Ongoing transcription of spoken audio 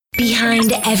Behind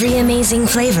every amazing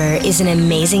flavor is an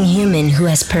amazing human who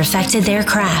has perfected their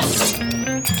craft.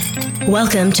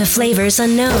 Welcome to Flavors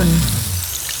Unknown,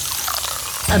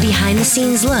 a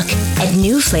behind-the-scenes look at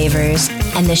new flavors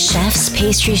and the chefs,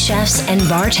 pastry chefs, and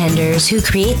bartenders who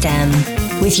create them,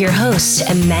 with your host,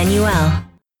 Emmanuel.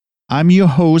 I'm your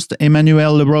host,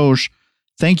 Emmanuel Lebroche.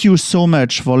 Thank you so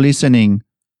much for listening.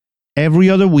 Every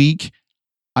other week,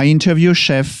 I interview a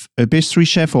chef, a pastry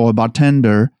chef, or a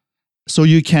bartender so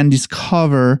you can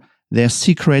discover their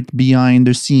secret behind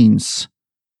the scenes.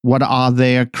 What are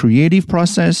their creative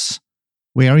process?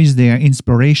 Where is their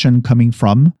inspiration coming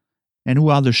from? And who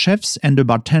are the chefs and the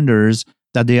bartenders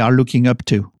that they are looking up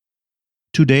to?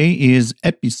 Today is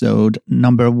episode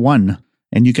number 1,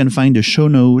 and you can find the show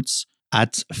notes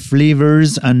at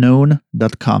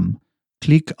flavorsunknown.com.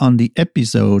 Click on the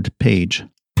episode page.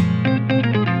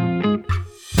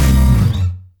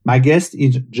 My guest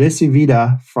is Jesse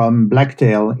Vida from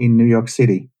BlackTail in New York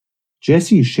City.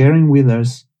 Jesse is sharing with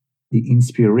us the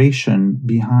inspiration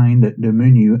behind the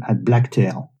menu at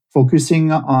BlackTail,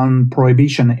 focusing on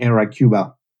Prohibition-era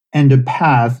Cuba, and the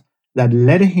path that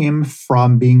led him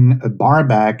from being a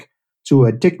barback to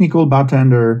a technical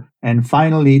bartender, and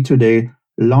finally today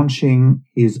launching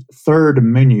his third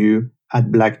menu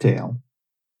at BlackTail.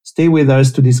 Stay with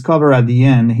us to discover at the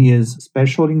end his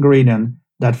special ingredient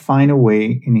that find a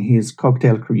way in his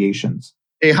cocktail creations.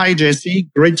 Hey, hi, Jesse.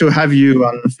 Great to have you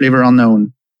on Flavor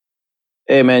Unknown.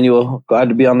 Hey, Emmanuel. Glad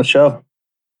to be on the show.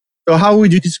 So how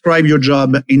would you describe your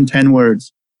job in 10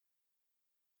 words?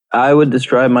 I would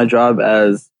describe my job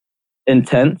as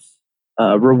intense,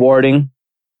 rewarding,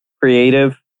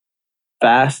 creative,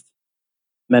 fast,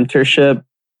 mentorship,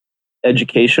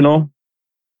 educational,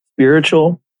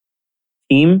 spiritual,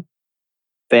 team,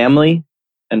 family,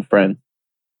 and friends.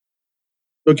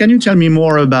 So can you tell me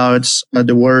more about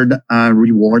the word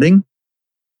rewarding?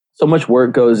 So much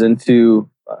work goes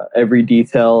into every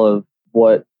detail of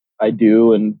what I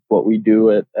do and what we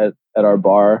do at our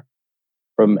bar,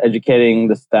 from educating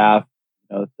the staff,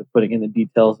 to putting in the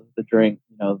details of the drink,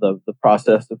 the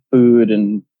process of food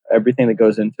and everything that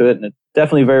goes into it. And it's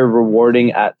definitely very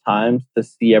rewarding at times to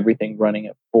see everything running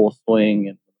at full swing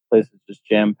and the place is just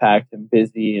jam-packed and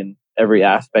busy and every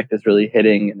aspect is really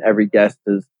hitting and every guest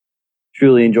is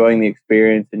truly enjoying the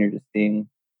experience, and you're just seeing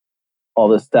all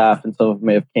the staff, and some of them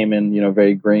may have came in,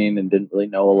 very green and didn't really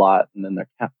know a lot, and then they're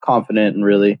confident and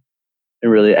really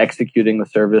executing the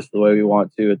service the way we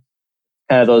want to. It's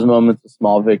kind of those moments of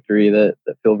small victory that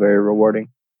feel very rewarding.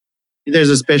 There's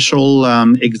a special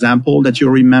example that you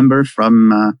remember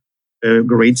from a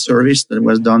great service that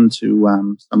was done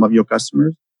to some of your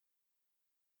customers?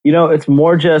 It's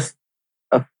more just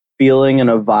a feeling and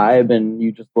a vibe, and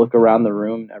you just look around the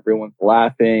room and everyone's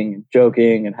laughing and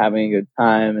joking and having a good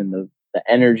time, and the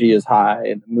energy is high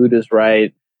and the mood is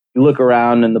right. You look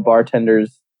around and the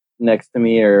bartenders next to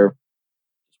me are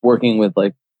working with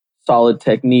like solid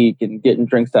technique and getting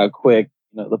drinks out quick.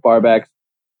 The barbacks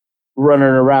running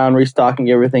around,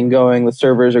 restocking everything going. The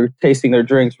servers are tasting their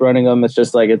drinks, running them. It's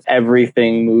just like it's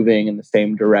everything moving in the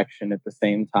same direction at the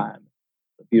same time.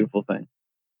 It's a beautiful thing.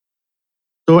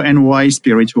 So, and why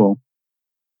spiritual?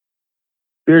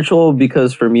 Spiritual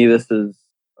because for me, this is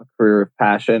a career of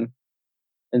passion.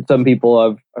 And some people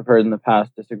I've heard in the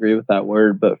past disagree with that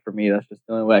word, but for me, that's just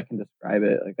the only way I can describe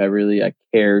it. Like I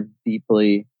care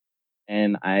deeply,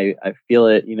 and I feel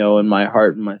it, in my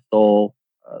heart and my soul,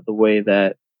 the way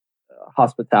that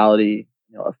hospitality,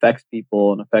 affects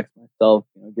people and affects myself,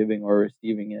 giving or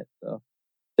receiving it. So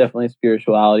definitely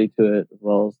spirituality to it, as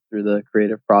well as through the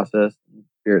creative process and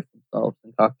spirits themselves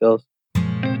and cocktails.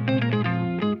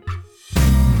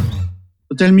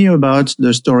 So tell me about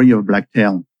the story of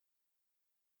BlackTail.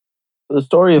 The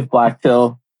story of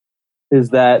BlackTail is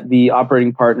that the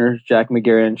operating partners, Jack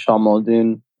McGarry and Sean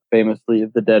Muldoon, famously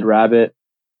of the Dead Rabbit,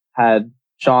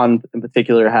 Sean in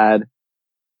particular had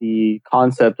the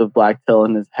concept of BlackTail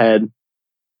in his head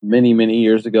many, many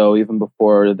years ago, even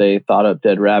before they thought up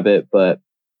Dead Rabbit. But,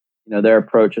 their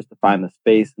approach is to find the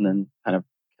space and then kind of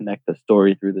connect the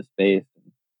story through the space.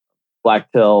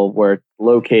 BlackTail, where it's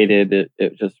located, it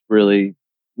just really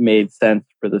made sense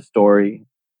for the story,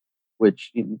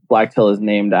 which BlackTail is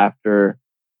named after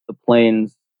the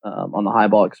planes on the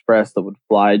Highball Express that would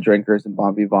fly drinkers and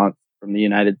bon vivants from the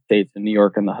United States and New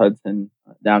York and the Hudson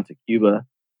down to Cuba.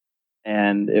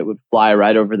 And it would fly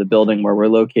right over the building where we're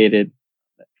located,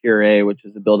 at Pier A, which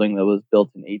is a building that was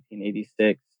built in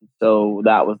 1886. So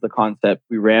that was the concept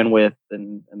we ran with,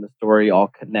 and the story all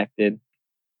connected.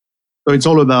 So it's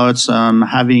all about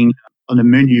having on the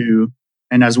menu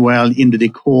and as well in the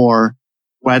decor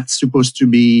what's supposed to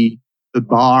be a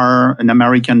bar, an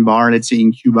American bar, let's say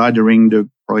in Cuba during the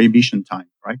Prohibition time,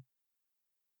 right?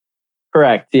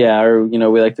 Correct. Yeah. Or,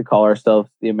 we like to call ourselves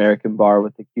the American bar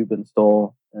with the Cuban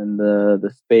soul, and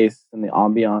the space and the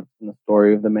ambiance and the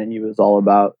story of the menu is all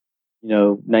about,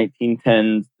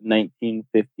 1910s,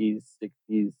 1950s,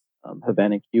 60s,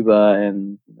 Havana, Cuba,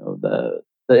 and, the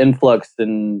influx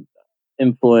and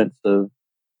influence of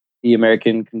the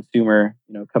American consumer,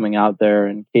 coming out there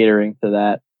and catering to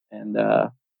that. And,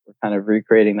 we're kind of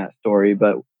recreating that story,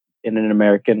 but in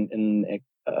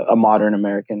a modern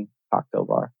American cocktail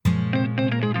bar.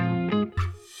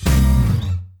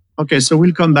 Okay, so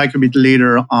we'll come back a bit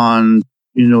later on,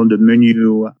 the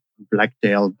menu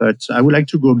BlackTail, but I would like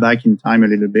to go back in time a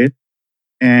little bit.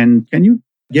 And can you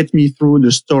get me through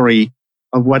the story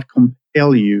of what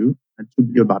compelled you to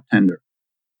be a bartender?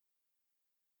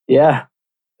 Yeah,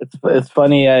 it's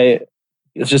funny. I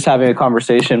was just having a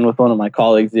conversation with one of my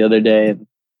colleagues the other day,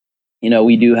 and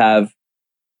we do have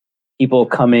people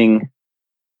coming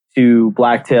to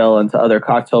BlackTail and to other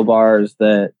cocktail bars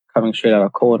that coming straight out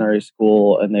of culinary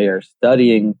school, and they are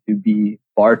studying to be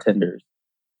bartenders,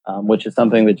 which is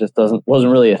something that just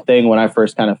wasn't really a thing when I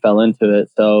first kind of fell into it.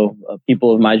 So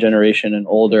people of my generation and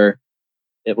older,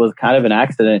 it was kind of an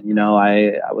accident.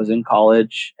 I was in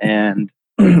college and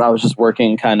I was just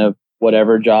working kind of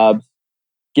whatever jobs,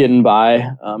 getting by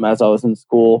as I was in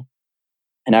school.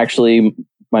 And actually,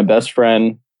 my best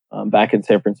friend back in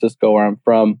San Francisco, where I'm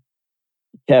from,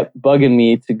 kept bugging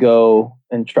me to go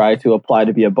and try to apply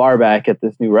to be a bar back at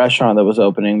this new restaurant that was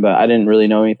opening, but I didn't really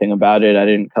know anything about it. I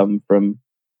didn't come from,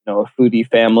 a foodie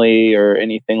family or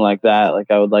anything like that. Like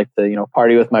I would like to,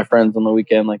 party with my friends on the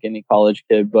weekend like any college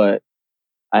kid, but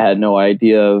I had no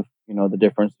idea of, the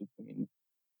difference between,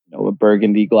 a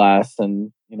Burgundy glass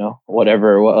and,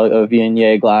 whatever, a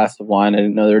Viognier glass of wine. I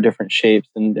didn't know there were different shapes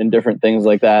and different things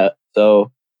like that.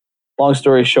 So long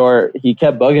story short, he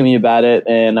kept bugging me about it,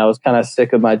 and I was kind of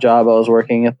sick of my job. I was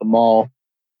working at the mall.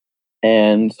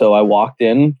 And so I walked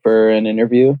in for an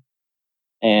interview,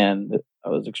 and I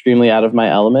was extremely out of my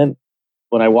element.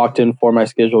 When I walked in for my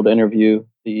scheduled interview,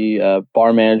 the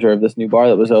bar manager of this new bar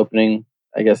that was opening,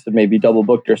 I guess had maybe double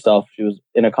booked herself. She was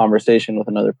in a conversation with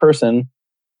another person.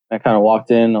 I kind of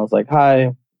walked in. I was like,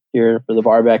 "Hi, here for the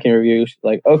bar back interview." She's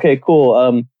like, "Okay,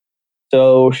 cool.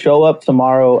 So show up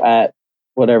tomorrow at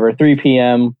 3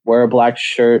 p.m., wear a black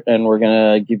shirt, and we're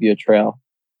going to give you a trail."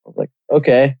 I was like,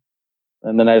 "Okay."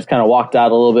 And then I just kind of walked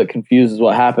out a little bit confused as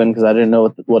what happened because I didn't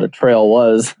know what a trail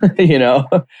was,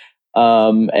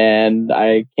 And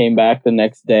I came back the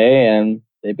next day and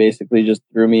they basically just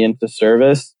threw me into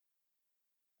service.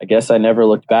 I guess I never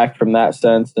looked back from that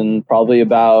sense. And probably I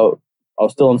was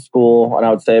still in school, and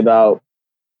I would say about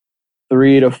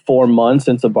 3 to 4 months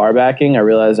into bar backing, I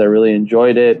realized I really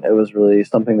enjoyed it. It was really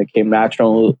something that came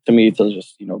natural to me to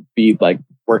just, be like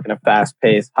working a fast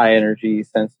paced, high energy,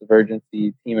 sense of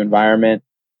urgency, team environment.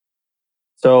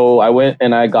 So I went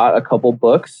and I got a couple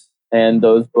books, and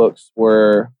those books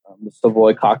were the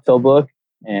Savoy Cocktail book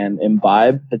and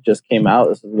Imbibe had just came out.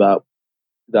 This was about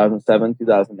 2007,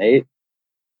 2008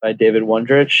 by David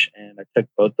Wondrich. And I took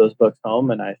both those books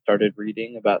home and I started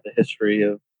reading about the history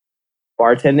of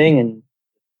bartending and,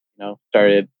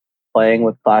 started playing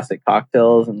with classic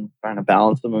cocktails and trying to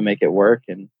balance them and make it work.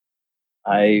 And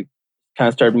I kind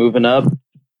of started moving up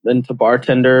into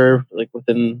bartender like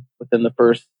within the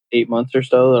first 8 months or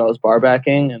so that I was bar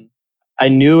backing. And I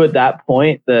knew at that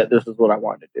point that this is what I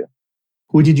wanted to do.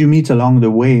 Who did you meet along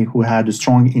the way who had a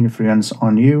strong influence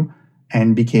on you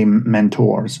and became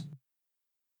mentors?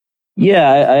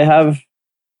 Yeah, I have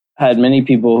had many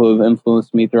people who have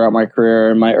influenced me throughout my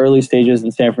career. In my early stages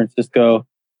in San Francisco,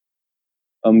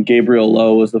 Gabriel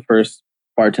Lowe was the first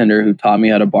bartender who taught me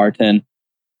how to bartend.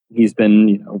 He's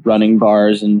been, running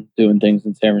bars and doing things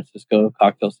in San Francisco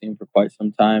cocktail scene for quite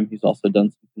some time. He's also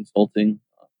done some consulting in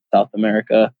South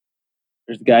America.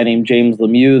 There's a guy named James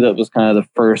Lemieux that was kind of the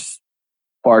first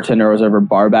bartender I was ever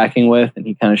bar backing with, and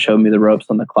he kind of showed me the ropes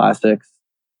on the classics.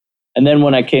 And then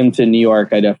when I came to New York,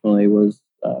 I definitely was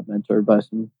mentored by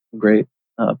some great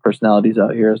personalities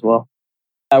out here as well.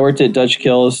 I worked at Dutch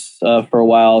Kills for a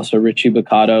while. So Richie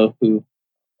Baccato, who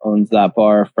owns that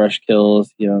bar, Fresh Kills,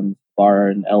 he owns a bar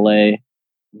in LA.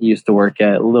 He used to work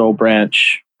at Little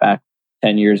Branch back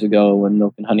 10 years ago when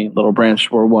Milk and Honey and Little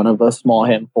Branch were one of a small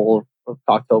handful of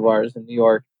cocktail bars in New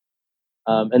York.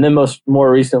 And then more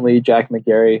recently, Jack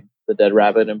McGarry, the Dead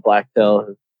Rabbit, and BlackTail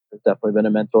has definitely been a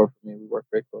mentor for me. We work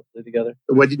very closely together.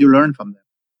 What did you learn from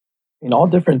them? All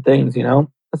different things,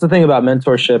 That's the thing about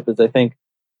mentorship is I think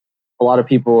a lot of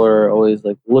people are always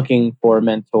like looking for a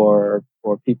mentor,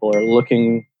 or people are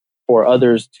looking for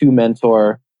others to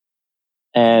mentor.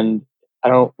 And I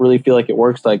don't really feel like it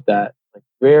works like that. Like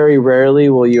very rarely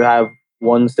will you have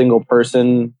one single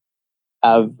person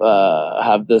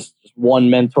have this just one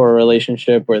mentor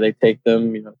relationship where they take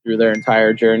them, through their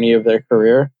entire journey of their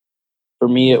career. For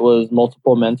me, it was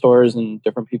multiple mentors and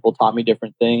different people taught me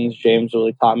different things. James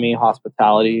really taught me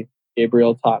hospitality.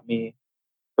 Gabriel taught me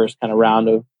first kind of round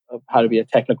of how to be a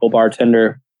technical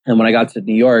bartender. And when I got to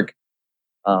New York,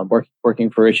 working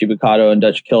for Richie Bucato and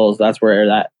Dutch Kills, that's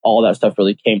where all that stuff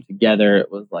really came together.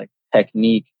 It was like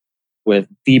technique with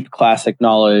deep classic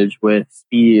knowledge, with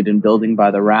speed and building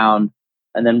by the round.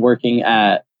 And then working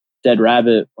at Dead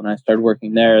Rabbit, when I started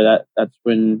working there, that's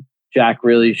when Jack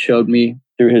really showed me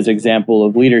through his example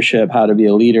of leadership how to be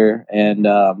a leader, and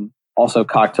also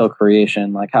cocktail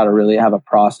creation, like how to really have a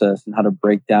process and how to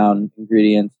break down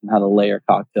ingredients and how to layer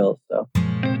cocktails. So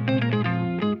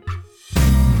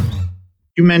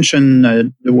you mentioned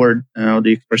the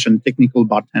expression technical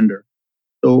bartender.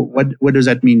 So what does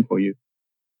that mean for you?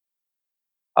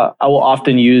 I will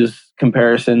often use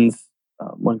comparisons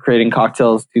when creating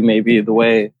cocktails to maybe the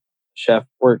way a chef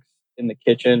works in the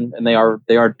kitchen, and they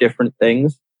are different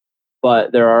things,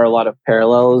 but there are a lot of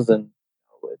parallels. And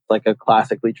it's like a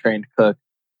classically trained cook.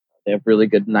 They have really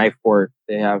good knife work.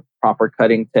 They have proper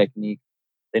cutting technique.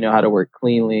 They know how to work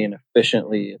cleanly and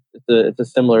efficiently. It's a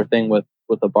similar thing with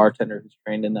a bartender who's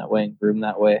trained in that way and groomed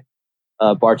that way.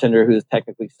 A bartender who is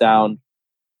technically sound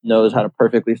knows how to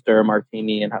perfectly stir a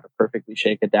martini and how to perfectly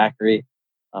shake a daiquiri,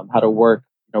 how to work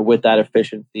with that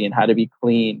efficiency, and how to be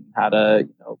clean, how to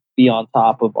be on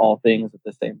top of all things at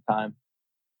the same time.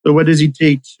 So what does it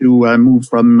take to move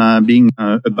from being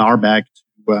a bar back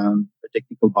to a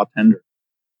technical bartender?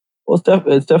 Well,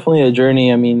 it's definitely a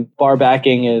journey. I mean, bar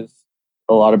backing is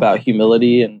a lot about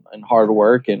humility and hard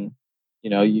work, and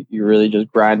you're really just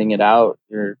grinding it out.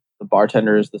 The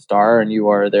bartender is the star, and you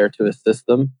are there to assist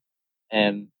them.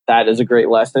 And that is a great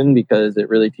lesson because it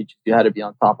really teaches you how to be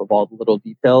on top of all the little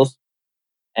details.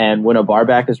 And when a bar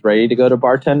back is ready to go to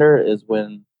bartender is when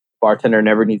the bartender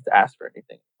never needs to ask for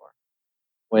anything anymore.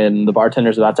 When the bartender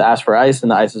is about to ask for ice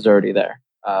and the ice is already there.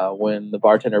 When the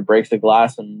bartender breaks a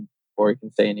glass and before he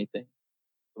can say anything,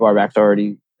 the bar back's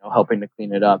already helping to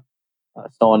clean it up,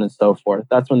 so on and so forth.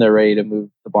 That's when they're ready to move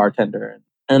to bartender.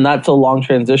 And that's a long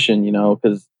transition,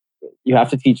 because you have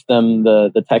to teach them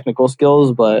the technical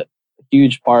skills, but a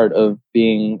huge part of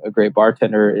being a great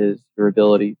bartender is your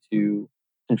ability to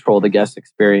control the guest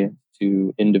experience,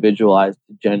 to individualize,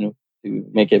 to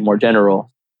make it more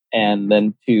general, and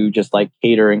then to just like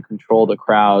cater and control the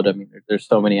crowd. I mean, there's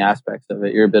so many aspects of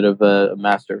it. You're a bit of a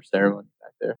master of ceremony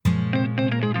back there.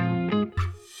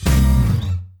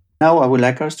 Now I would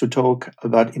like us to talk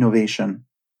about innovation.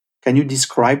 Can you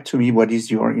describe to me what is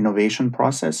your innovation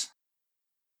process?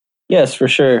 Yes, for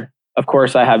sure. Of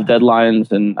course, I have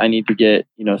deadlines and I need to get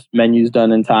menus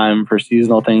done in time for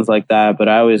seasonal things like that. But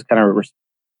I always kind of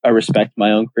I respect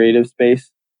my own creative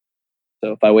space.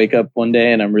 So if I wake up one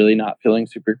day and I'm really not feeling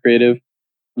super creative,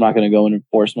 I'm not going to go in and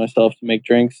force myself to make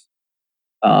drinks.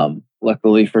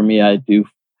 Luckily for me, I do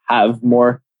have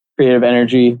more creative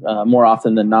energy more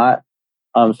often than not.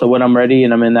 So when I'm ready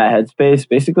and I'm in that headspace,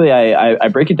 basically I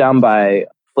break it down by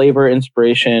flavor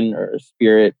inspiration or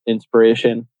spirit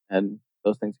inspiration, and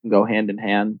those things can go hand in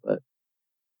hand. But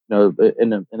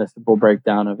in a simple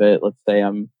breakdown of it, let's say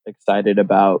I'm excited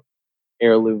about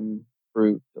heirloom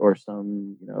fruit or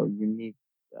some unique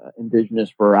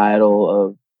indigenous varietal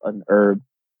of an herb.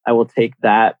 I will take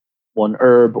that one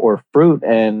herb or fruit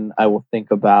and I will think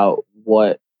about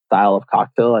what style of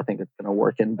cocktail I think it's going to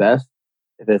work in best.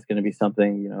 If it's going to be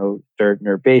something stirred and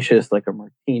herbaceous like a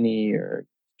martini, or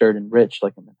stirred and rich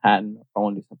like a Manhattan, if I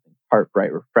want to do something tart,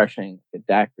 bright, refreshing like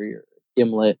a daiquiri or a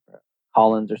gimlet or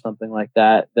Collins or something like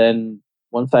that, then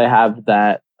once I have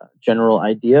that general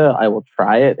idea, I will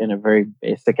try it in a very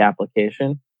basic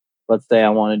application. Let's say I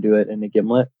want to do it in a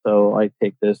gimlet. So I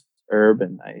take this herb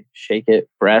and I shake it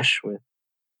fresh with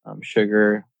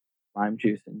sugar, lime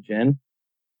juice, and gin.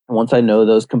 And once I know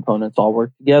those components all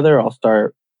work together, I'll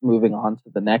start moving on to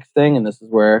the next thing. And this is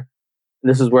where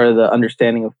the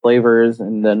understanding of flavors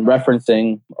and then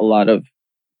referencing a lot of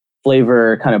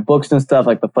flavor kind of books and stuff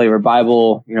like the Flavor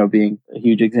Bible, being a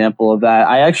huge example of that.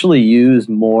 I actually use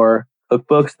more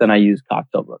cookbooks than I use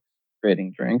cocktail books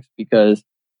creating drinks because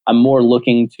I'm more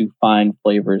looking to find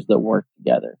flavors that work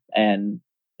together. And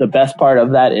the best part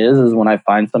of that is when I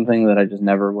find something that I just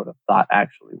never would have thought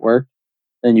actually worked,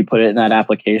 then you put it in that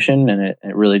application and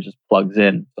it really just plugs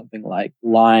in. Something like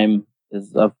lime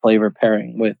is a flavor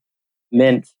pairing with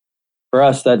mint. For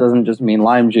us, that doesn't just mean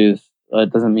lime juice.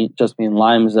 It doesn't just mean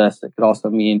lime zest. It could also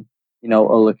mean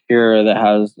a liqueur that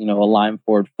has, a lime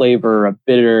forward flavor, a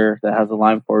bitter that has a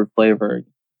lime forward flavor.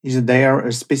 Is there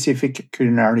a specific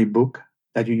culinary book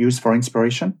that you use for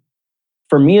inspiration?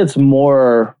 For me, it's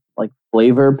more like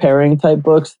flavor pairing type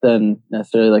books than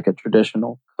necessarily like a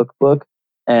traditional cookbook.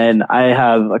 And I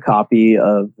have a copy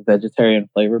of the Vegetarian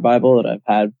Flavor Bible that I've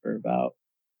had for about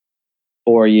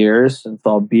 4 years. It's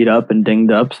all beat up and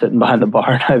dinged up sitting behind the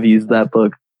bar. And I've used that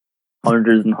book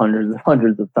hundreds and hundreds and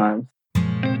hundreds of times.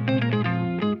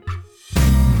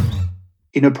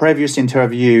 In a previous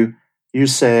interview, you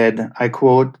said, I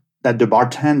quote, that the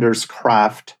bartender's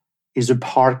craft is a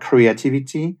part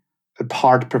creativity, a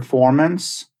part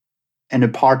performance, and a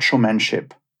part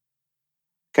showmanship.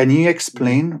 Can you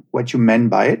explain what you meant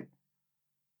by it?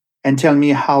 And tell me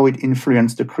how it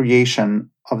influenced the creation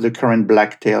of the current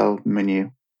BlackTail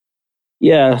menu.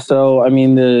 Yeah, so I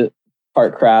mean, the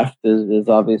part craft is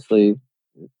obviously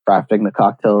crafting the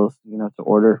cocktails, to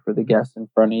order for the guests in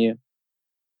front of you.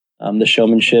 The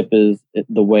showmanship is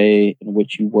the way in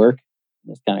which you work.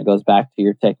 This kind of goes back to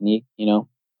your technique.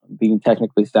 Being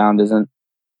technically sound isn't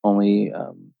only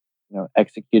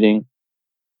executing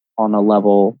on a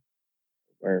level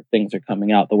where things are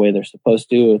coming out the way they're supposed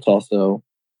to. It's also,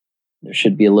 there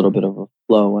should be a little bit of a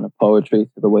flow and a poetry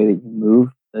to the way that you move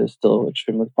that is still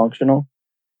extremely functional.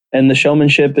 And the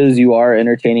showmanship is you are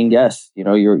entertaining guests.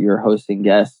 You're hosting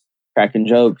guests, cracking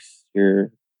jokes.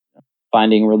 You're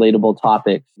finding relatable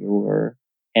topics. You're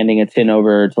handing a tin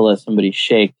over to let somebody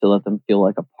shake, to let them feel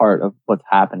like a part of what's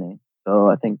happening. So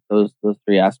I think those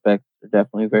three aspects are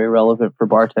definitely very relevant for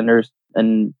bartenders.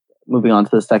 And moving on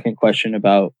to the second question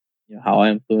about how I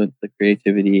influence the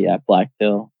creativity at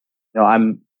BlackTail.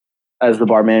 I'm, as the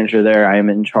bar manager there, I am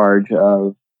in charge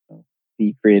of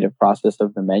the creative process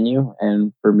of the menu.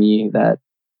 And for me, that's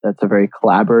a very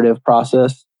collaborative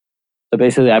process. So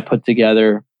basically, I put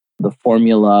together the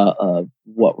formula of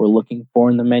what we're looking for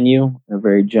in the menu in a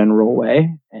very general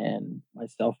way. And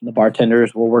myself and the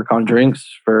bartenders will work on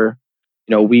drinks for,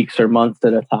 weeks or months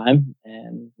at a time.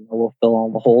 And we'll fill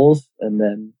all the holes, and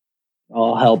then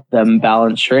I'll help them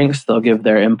balance drinks. They'll give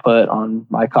their input on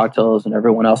my cocktails and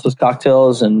everyone else's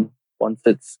cocktails. And once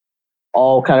it's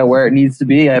all kind of where it needs to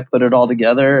be, I put it all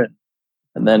together.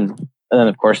 And then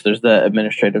of course, there's the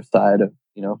administrative side of,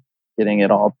 getting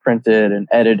it all printed and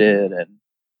edited and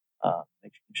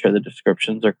making sure the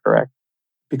descriptions are correct.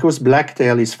 Because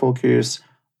BlackTail is focused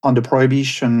on the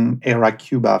Prohibition era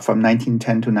Cuba from 1910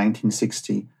 to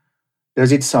 1960,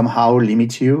 does it somehow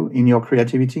limit you in your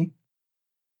creativity?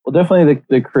 Well, definitely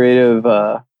the creative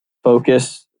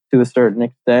focus to a certain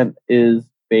extent is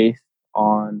based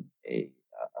on a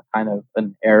kind of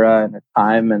an era and a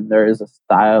time, and there is a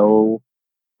style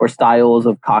or styles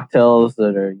of cocktails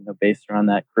that are based around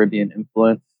that Caribbean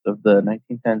influence of the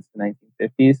 1910s to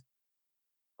 1950s.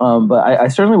 But I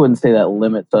certainly wouldn't say that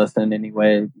limits us in any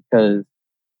way, because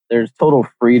there's total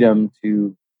freedom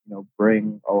to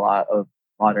bring a lot of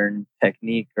modern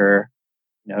technique or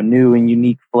new and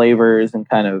unique flavors and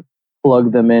kind of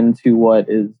plug them into what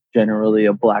is generally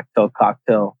a BlackTail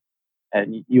cocktail.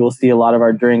 And you will see a lot of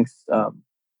our drinks.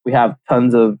 We have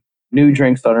tons of new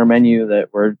drinks on our menu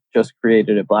that were just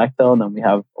created at BlackTail, and then we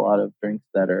have a lot of drinks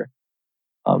that are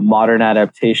modern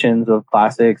adaptations of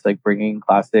classics, like bringing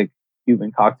classic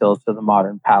Cuban cocktails to the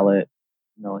modern palate,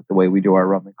 like the way we do our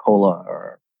rum and cola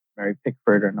or Mary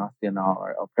Pickford or Nacional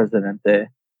or El Presidente.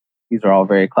 These are all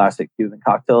very classic Cuban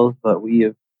cocktails, but we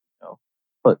have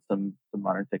put some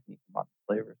modern techniques and modern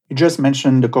flavors. You just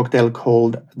mentioned the cocktail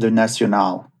called the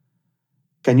Nacional.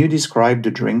 Can you describe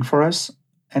the drink for us?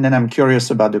 And then I'm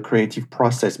curious about the creative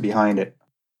process behind it.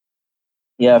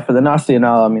 Yeah, for the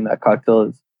Nacional, that cocktail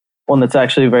is one that's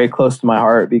actually very close to my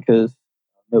heart, because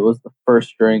it was the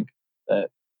first drink that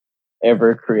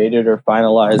ever created or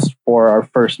finalized for our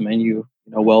first menu,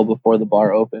 well before the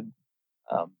bar opened.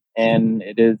 And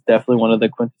it is definitely one of the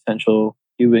quintessential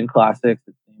Cuban classics.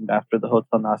 It's named after the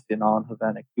Hotel Nacional in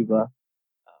Havana, Cuba,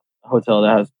 a hotel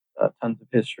that has tons of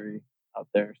history out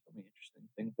there. So many interesting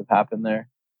things have happened there.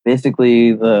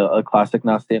 Basically, a classic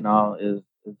Nacional is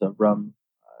a rum,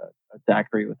 a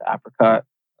daiquiri with apricot,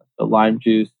 so lime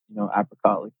juice,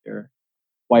 apricot liqueur,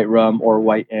 white rum or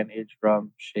white and aged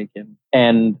rum shaken.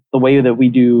 And the way that we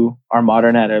do our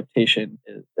modern adaptation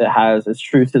is it's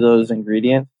true to those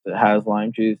ingredients. It has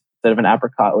lime juice. Instead of an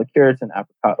apricot liqueur, it's an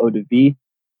apricot eau de vie.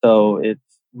 So it's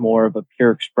more of a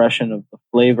pure expression of the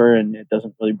flavor, and it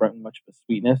doesn't really bring much of a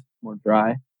sweetness. It's more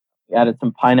dry. We added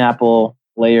some pineapple,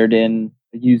 layered in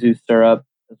a yuzu syrup,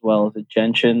 as well as a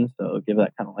gentian. So it'll give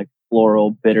that kind of like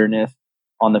floral bitterness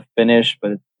on the finish,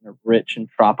 but it's rich and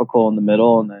tropical in the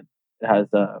middle. And then it has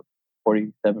a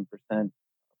 47%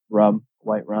 rum,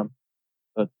 white rum.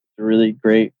 a really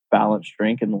great balanced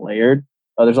drink and layered.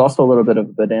 There's also a little bit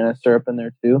of banana syrup in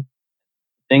there too.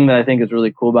 The thing that I think is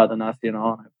really cool about the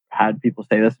Nacional, and I've had people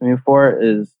say this to me before,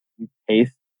 is you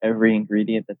taste every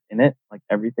ingredient that's in it. Like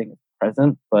everything is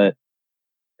present, but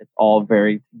it's all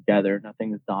very together.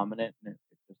 Nothing is dominant, and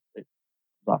it's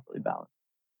awfully balanced.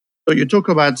 So you talk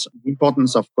about the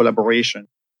importance of collaboration.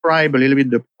 Describe a little bit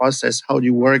the process. How do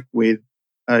you work with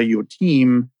your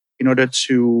team in order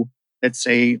to, let's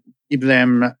say, give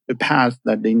them the path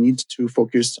that they need to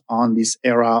focus on this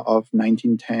era of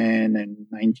 1910 and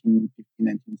 1950,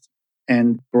 1960,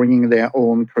 and bringing their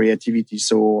own creativity?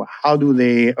 So how do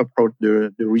they approach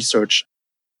the research?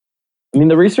 I mean,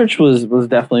 the research was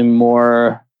definitely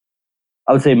more,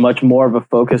 I would say, much more of a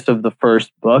focus of the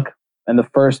first book. And the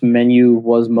first menu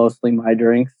was mostly my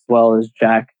drinks, as well as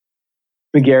Jack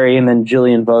McGarry and then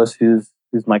Jillian Vos, who's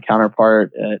my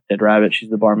counterpart at Dead Rabbit. She's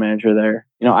the bar manager there.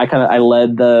 You know, I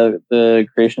led the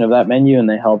creation of that menu, and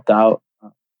they helped out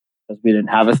because we didn't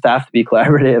have a staff to be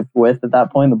collaborative with at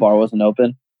that point. The bar wasn't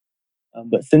open.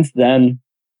 But since then,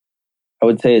 I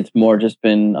would say it's more just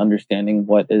been understanding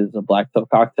what is a BlackTail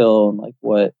cocktail and like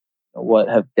what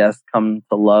have guests come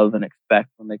to love and expect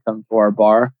when they come to our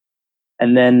bar.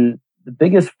 And then the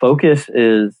biggest focus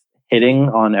is hitting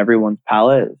on everyone's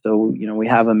palate. So, you know, we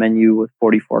have a menu with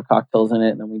 44 cocktails in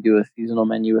it, and then we do a seasonal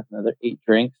menu with another 8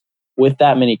 drinks. With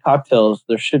that many cocktails,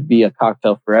 there should be a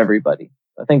cocktail for everybody.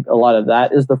 I think a lot of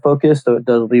that is the focus. So it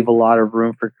does leave a lot of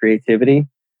room for creativity,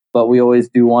 but we always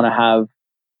do want to have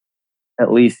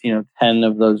at least, 10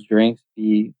 of those drinks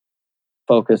be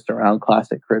focused around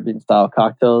classic Caribbean style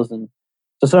cocktails. And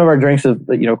so some of our drinks have,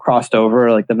 crossed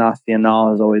over. Like the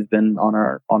Nacional has always been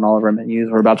on all of our menus.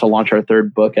 We're about to launch our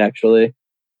 3rd book, actually.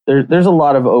 There's a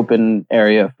lot of open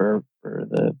area for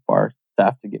the bar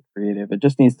staff to get creative. It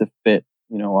just needs to fit,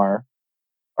 our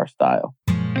style.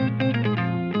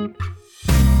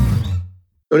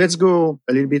 So let's go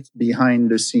a little bit behind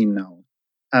the scene now.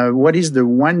 What is the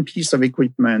one piece of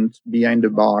equipment behind the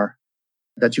bar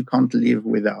that you can't live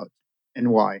without,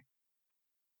 and why?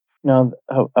 I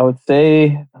would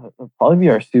say it'll probably be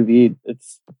our sous vide.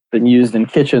 It's been used in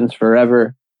kitchens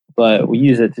forever, but we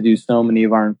use it to do so many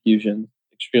of our infusions.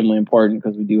 Extremely important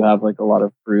because we do have like a lot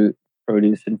of fruit,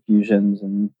 produce infusions,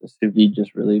 and the sous vide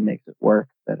just really makes it work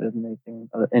better than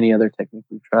any other technique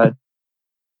we've tried.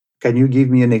 Can you give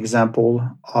me an example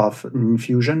of an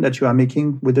infusion that you are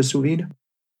making with the sous vide?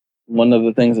 One of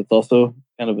the things that's also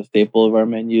kind of a staple of our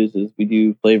menus is we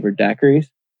do flavored daiquiris.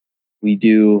 We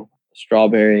do a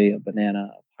strawberry, a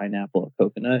banana, a pineapple, a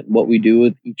coconut. What we do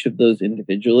with each of those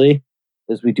individually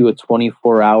is we do a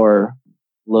 24-hour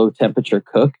low temperature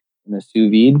cook in a sous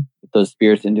vide with those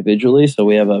spirits individually. So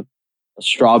we have a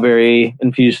strawberry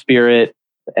infused spirit,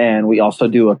 and we also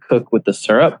do a cook with the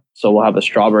syrup. So we'll have a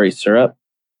strawberry syrup,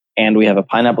 and we have a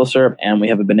pineapple syrup, and we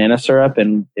have a banana syrup,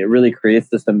 and it really creates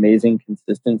this amazing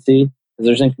consistency. Because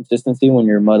there's inconsistency when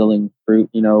you're muddling fruit.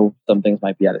 Some things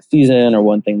might be out of season, or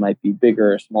one thing might be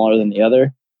bigger or smaller than the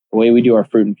other. The way we do our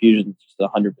fruit infusions is just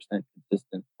 100%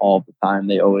 consistent all the time.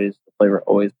 The flavor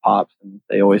always pops, and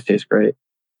they always taste great.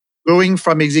 Going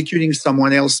from executing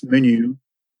someone else's menu,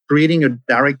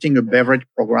 directing a beverage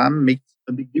program makes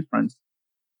a big difference.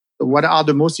 So what are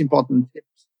the most important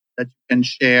tips that you can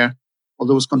share for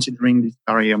those considering this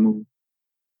career move?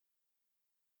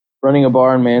 Running a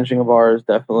bar and managing a bar is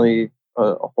definitely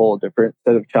a whole different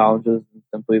set of challenges than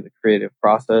simply the creative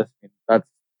process. That's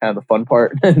kind of the fun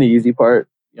part and the easy part,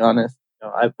 to be honest.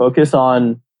 I focus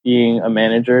on being a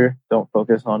manager, don't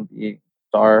focus on being a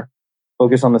star.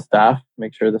 Focus on the staff,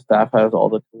 make sure the staff has all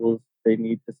the tools they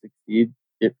need to succeed,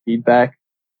 get feedback,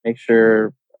 make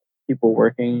sure people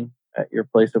working at your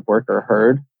place of work are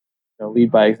heard.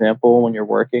 Lead by example when you're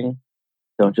working.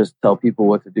 Don't just tell people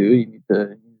what to do. You need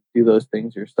to do those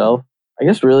things yourself. I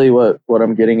guess really what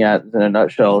I'm getting at in a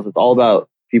nutshell is it's all about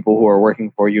people who are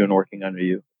working for you and working under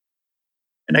you.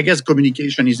 And I guess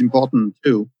communication is important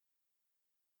too.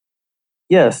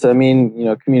 Yes. I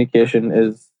mean, communication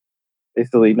is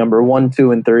basically number 1,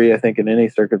 2, and 3, I think, in any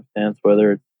circumstance,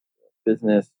 whether it's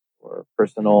business or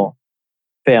personal,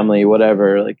 family,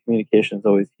 whatever, like communication is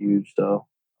always huge. So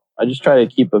I just try to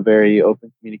keep a very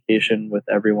open communication with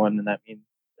everyone. And that means,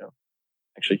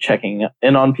 actually checking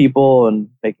in on people and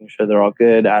making sure they're all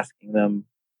good, asking them,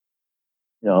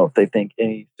 if they think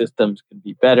any systems could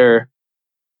be better,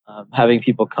 having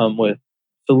people come with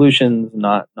solutions,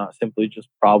 not simply just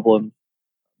problems.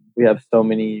 We have so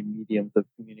many mediums of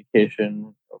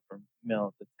communication, from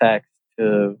email to text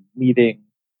to meeting.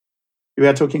 You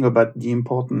are talking about the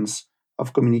importance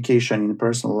of communication in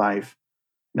personal life.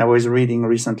 And I was reading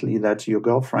recently that your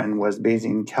girlfriend was based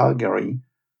in Calgary.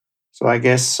 So I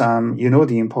guess you know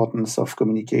the importance of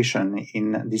communication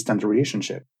in a distant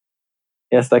relationship.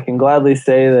 Yes, I can gladly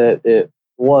say that it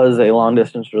was a long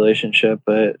distance relationship,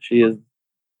 but she is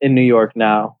in New York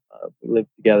now. We live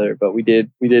together, but we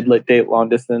did like date long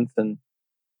distance, and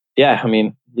yeah, I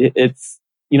mean, it's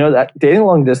that dating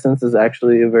long distance is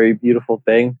actually a very beautiful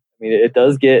thing. I mean, it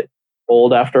does get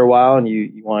old after a while, and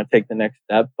you want to take the next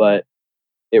step, but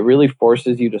it really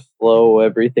forces you to slow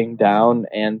everything down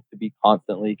and to be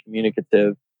constantly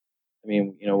communicative. I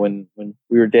mean, when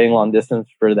we were dating long distance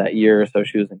for that year or so,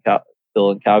 she was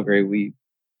still in Calgary. We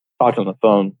talked on the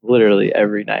phone literally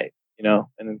every night, and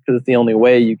because it's the only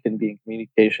way you can be in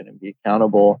communication and be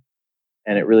accountable,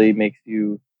 and it really makes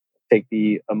you take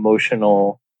the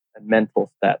emotional and mental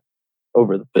step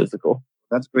over the physical.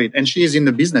 That's great. And she is in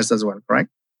the business as well, correct?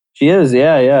 She is,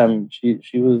 yeah. I mean, she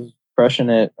was crushing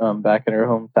it back in her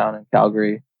hometown in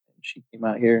Calgary. She came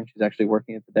out here and she's actually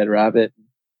working at the Dead Rabbit.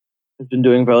 Has been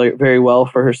doing very, very well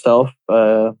for herself.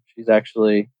 She's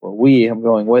actually, I'm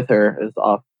going with her, is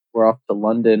off. We're off to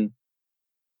London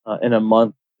in a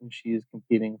month, and she's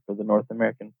competing for the North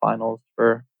American finals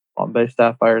for Bombay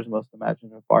Sapphire's Most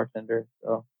Imaginative Bartender.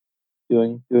 So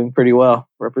doing pretty well,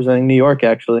 representing New York,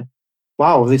 actually.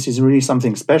 Wow, this is really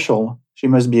something special. She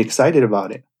must be excited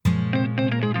about it.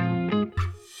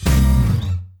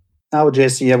 Now,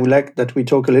 Jesse, I would like that we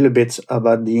talk a little bit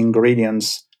about the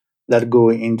ingredients that go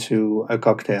into a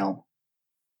cocktail.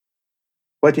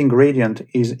 What ingredient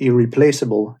is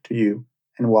irreplaceable to you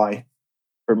and why?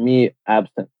 For me,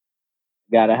 absinthe.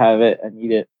 Gotta have it. I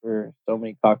need it for so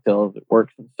many cocktails. It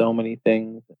works in so many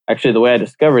things. Actually, the way I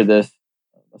discovered this,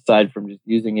 aside from just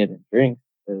using it in drinks,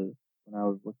 is when I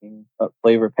was looking up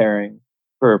flavor pairings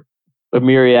for a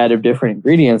myriad of different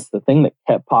ingredients. The thing that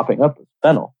kept popping up was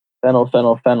fennel.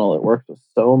 Fennel. It works with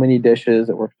so many dishes.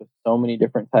 It works with so many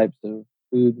different types of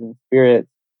foods and spirits.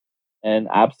 And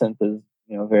absinthe is,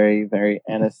 very, very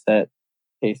anisette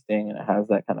tasting, and it has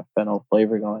that kind of fennel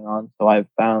flavor going on. So I've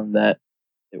found that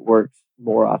it works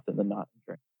more often than not in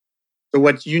drinks. So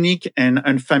what unique and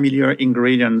unfamiliar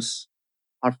ingredients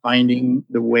are finding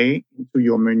the way into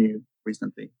your menu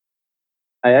recently?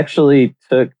 I actually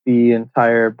took the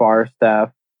entire bar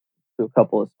staff to a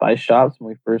couple of spice shops when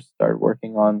we first started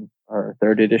working on our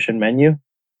third edition menu.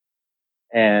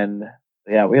 And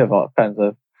yeah, we have all kinds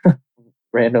of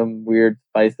random weird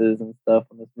spices and stuff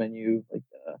on this menu, like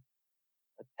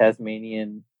a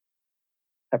Tasmanian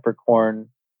peppercorn.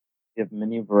 You have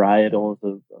many varietals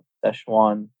of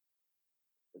Szechuan.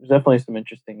 There's definitely some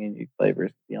interesting and unique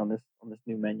flavors to be on this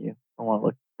new menu. I don't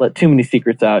want to let too many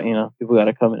secrets out. People got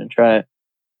to come in and try it.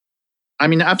 I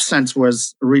mean, absinthe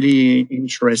was really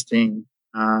interesting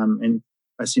and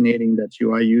fascinating that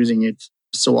you are using it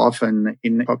so often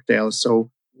in cocktails. So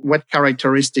what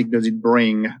characteristic does it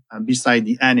bring beside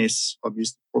the anise,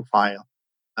 obvious profile,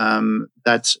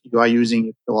 that you are using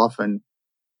it so often?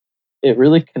 It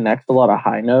really connects a lot of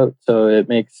high notes. So it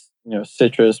makes,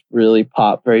 citrus really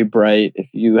pop very bright. If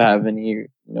you have any,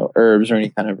 herbs or any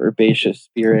kind of herbaceous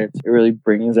spirits, it really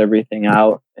brings everything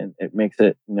out and it makes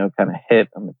it, kind of hit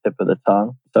on the tip of the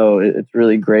tongue. So it's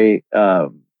really great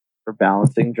for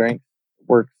balancing drinks. It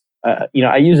works. I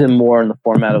use it more in the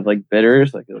format of like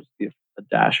bitters, like it'll just be a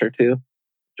dash or two,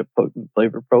 such a potent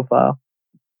flavor profile.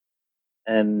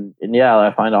 And yeah,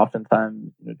 I find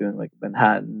oftentimes, doing like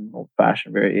Manhattan old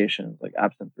fashioned variations, like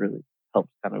absinthe really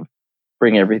helps kind of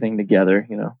bring everything together,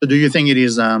 So do you think it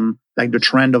is like the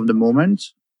trend of the moment?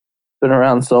 Been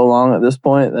around so long at this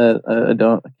point that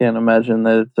I can't imagine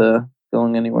that it's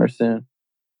going anywhere soon.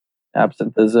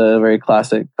 Absinthe is a very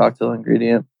classic cocktail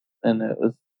ingredient, and it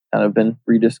was kind of been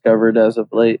rediscovered as of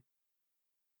late.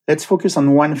 Let's focus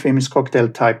on one famous cocktail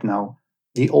type now,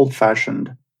 the old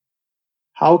fashioned.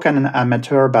 How can an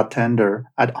amateur bartender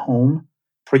at home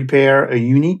prepare a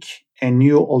unique and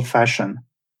new old fashioned?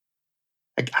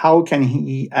 Like, how can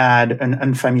he add an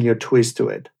unfamiliar twist to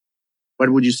it?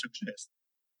 What would you suggest?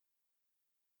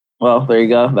 Well, there you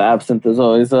go. The absinthe is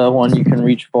always one you can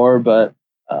reach for. But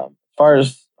as far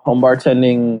as home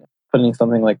bartending, putting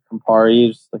something like Campari,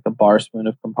 just like a bar spoon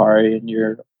of Campari in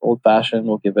your old fashioned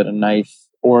will give it a nice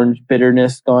orange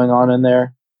bitterness going on in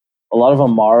there. A lot of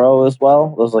Amaro as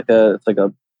well. It's like a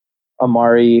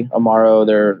Amaro.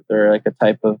 They're like a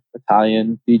type of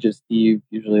Italian digestive,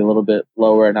 usually a little bit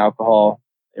lower in alcohol.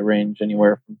 They range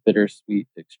anywhere from bittersweet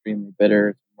to extremely bitter.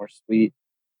 It's more sweet.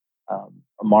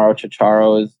 Amaro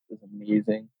Chicharo is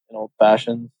amazing in old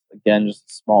fashions. Again, just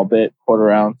a small bit, quarter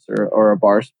ounce or a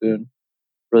bar spoon.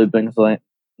 Really brings like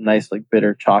nice like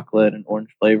bitter chocolate and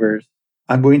orange flavors.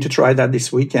 I'm going to try that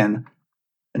this weekend.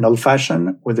 An old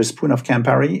fashioned with a spoon of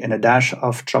Campari and a dash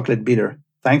of chocolate bitter.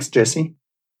 Thanks, Jesse.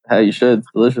 You should. It's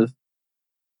delicious.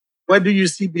 What do you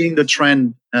see being the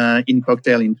trend in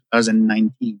cocktail in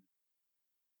 2019?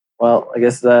 Well, I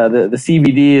guess the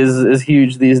CBD is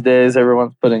huge these days.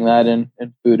 Everyone's putting that in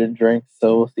food and drinks,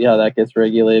 so we'll see how that gets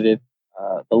regulated.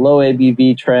 The low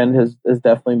ABV trend has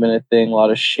definitely been a thing. A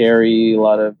lot of sherry, a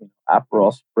lot of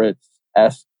Aperol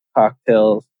Spritz-esque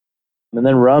cocktails, and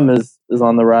then rum is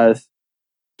on the rise.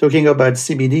 Talking about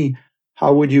CBD,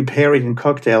 how would you pair it in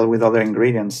cocktail with other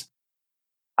ingredients?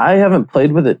 I haven't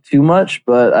played with it too much,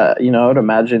 but I would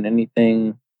imagine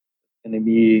anything going to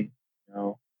be,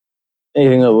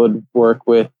 anything that would work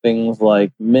with things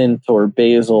like mint or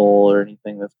basil or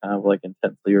anything that's kind of like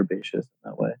intensely herbaceous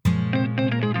in that way.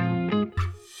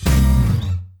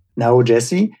 Now,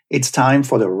 Jesse, it's time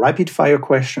for the rapid fire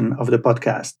question of the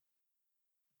podcast.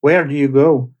 Where do you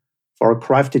go for a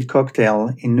crafted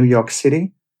cocktail in New York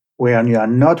City where you are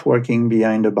not working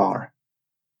behind a bar?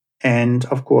 And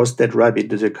of course, Dead Rabbit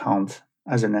doesn't count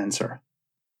as an answer.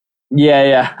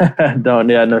 Yeah.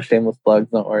 No shameless plugs.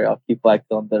 Don't worry. I'll keep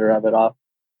BlackTail and Dead Rabbit off.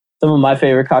 Some of my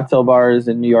favorite cocktail bars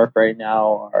in New York right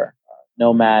now are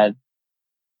Nomad,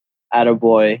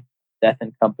 Attaboy, Death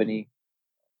and Company.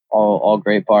 All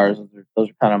great bars. Those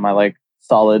are kind of my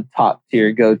solid top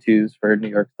tier go-tos for New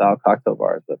York style cocktail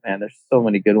bars. But man, there's so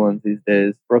many good ones these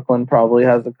days. Brooklyn probably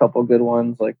has a couple good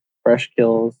ones like Fresh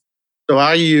Kills. So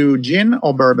are you gin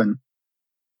or bourbon?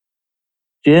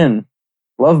 Gin.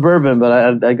 Love bourbon,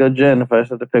 but I go gin if I have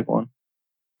to pick one.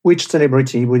 Which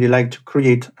celebrity would you like to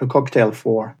create a cocktail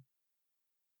for?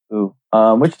 Ooh.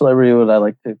 Which celebrity would I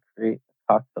like to create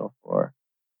a cocktail for?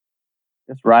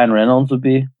 I guess Ryan Reynolds would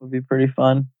be pretty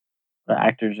fun. The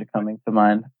actors are coming to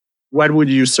mind. What would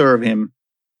you serve him?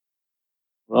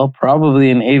 Well, probably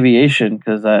in aviation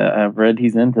because I've read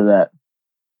he's into that.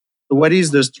 What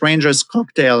is the strangest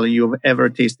cocktail you've ever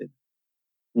tasted?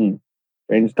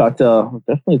 Strange cocktail. I've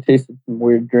definitely tasted some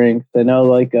weird drinks. I know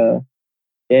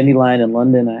Dandelion in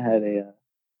London, I had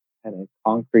a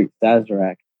concrete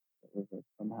Sazerac that was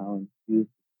somehow infused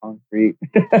with concrete.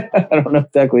 I don't know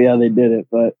exactly how they did it,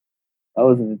 but that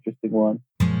was an interesting one.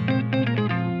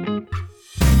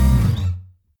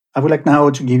 I would like now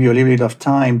to give you a little bit of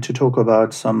time to talk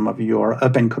about some of your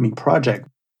up-and-coming projects.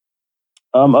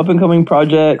 Up-and-coming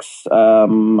projects.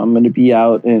 I'm going to be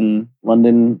out in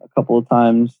London a couple of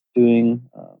times doing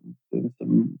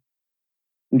some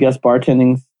guest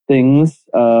bartending things,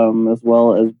 as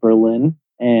well as Berlin.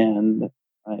 And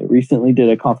I recently did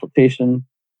a consultation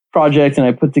project, and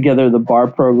I put together the bar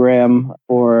program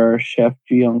for Chef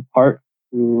Ji-Young Park,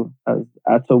 who has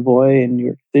Atto Boy in New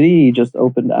York City. He just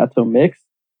opened Atto Mix,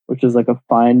 which is like a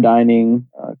fine dining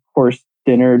course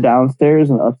dinner downstairs,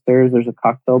 and upstairs there's a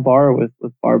cocktail bar with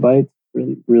bar bites.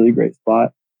 Really, really great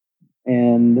spot.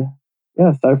 And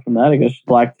yeah, aside from that, I guess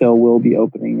BlackTail will be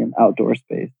opening an outdoor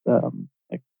space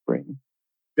next spring.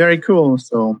 Very cool.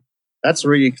 So that's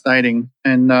really exciting.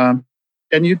 And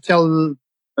can you tell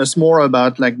us more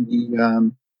about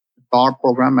the bar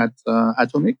program at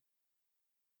Atomic?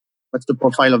 What's the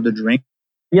profile of the drink?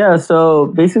 Yeah, so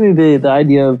basically the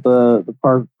idea of the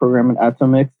bar program at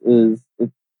Atomic is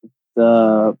it's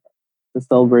the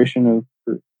celebration of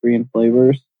Korean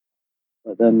flavors,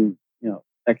 but then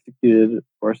executed, of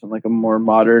course, in a more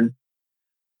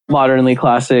modernly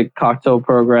classic cocktail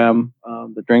program.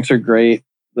 The drinks are great.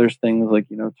 There's things like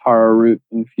taro root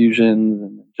infusions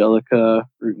and angelica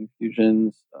root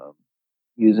infusions,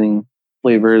 using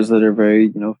flavors that are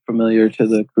very familiar to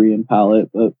the Korean palate,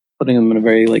 but putting them in a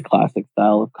very classic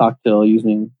style of cocktail,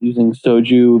 using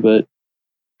soju, but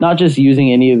not just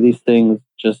using any of these things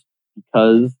just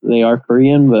because they are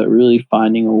Korean, but really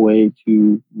finding a way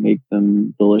to make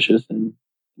them delicious and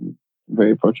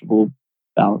very approachable,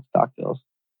 balanced cocktails.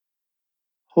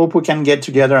 Hope we can get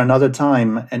together another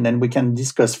time and then we can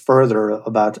discuss further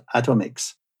about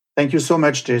Atomics. Thank you so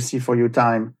much, Jesse, for your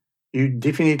time. You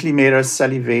definitely made us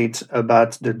salivate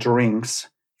about the drinks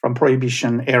from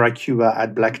Prohibition era Cuba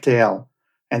at BlackTail.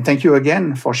 And thank you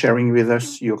again for sharing with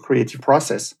us your creative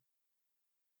process.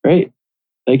 Great.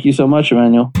 Thank you so much,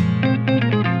 Emmanuel.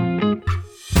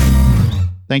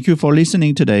 Thank you for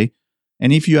listening today.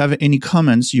 And if you have any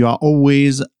comments, you are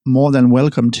always more than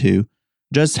welcome to.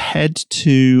 Just head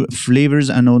to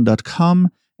flavorsunknown.com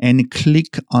and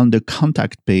click on the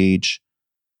contact page.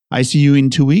 I see you in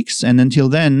 2 weeks, and until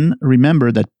then, remember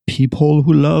that people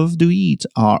who love to eat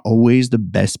are always the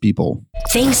best people.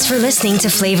 Thanks for listening to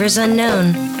Flavors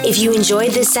Unknown. If you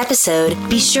enjoyed this episode,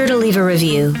 be sure to leave a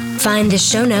review. Find the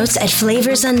show notes at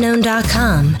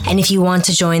flavorsunknown.com. And if you want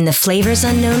to join the Flavors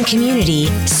Unknown community,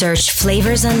 search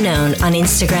Flavors Unknown on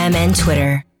Instagram and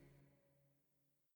Twitter.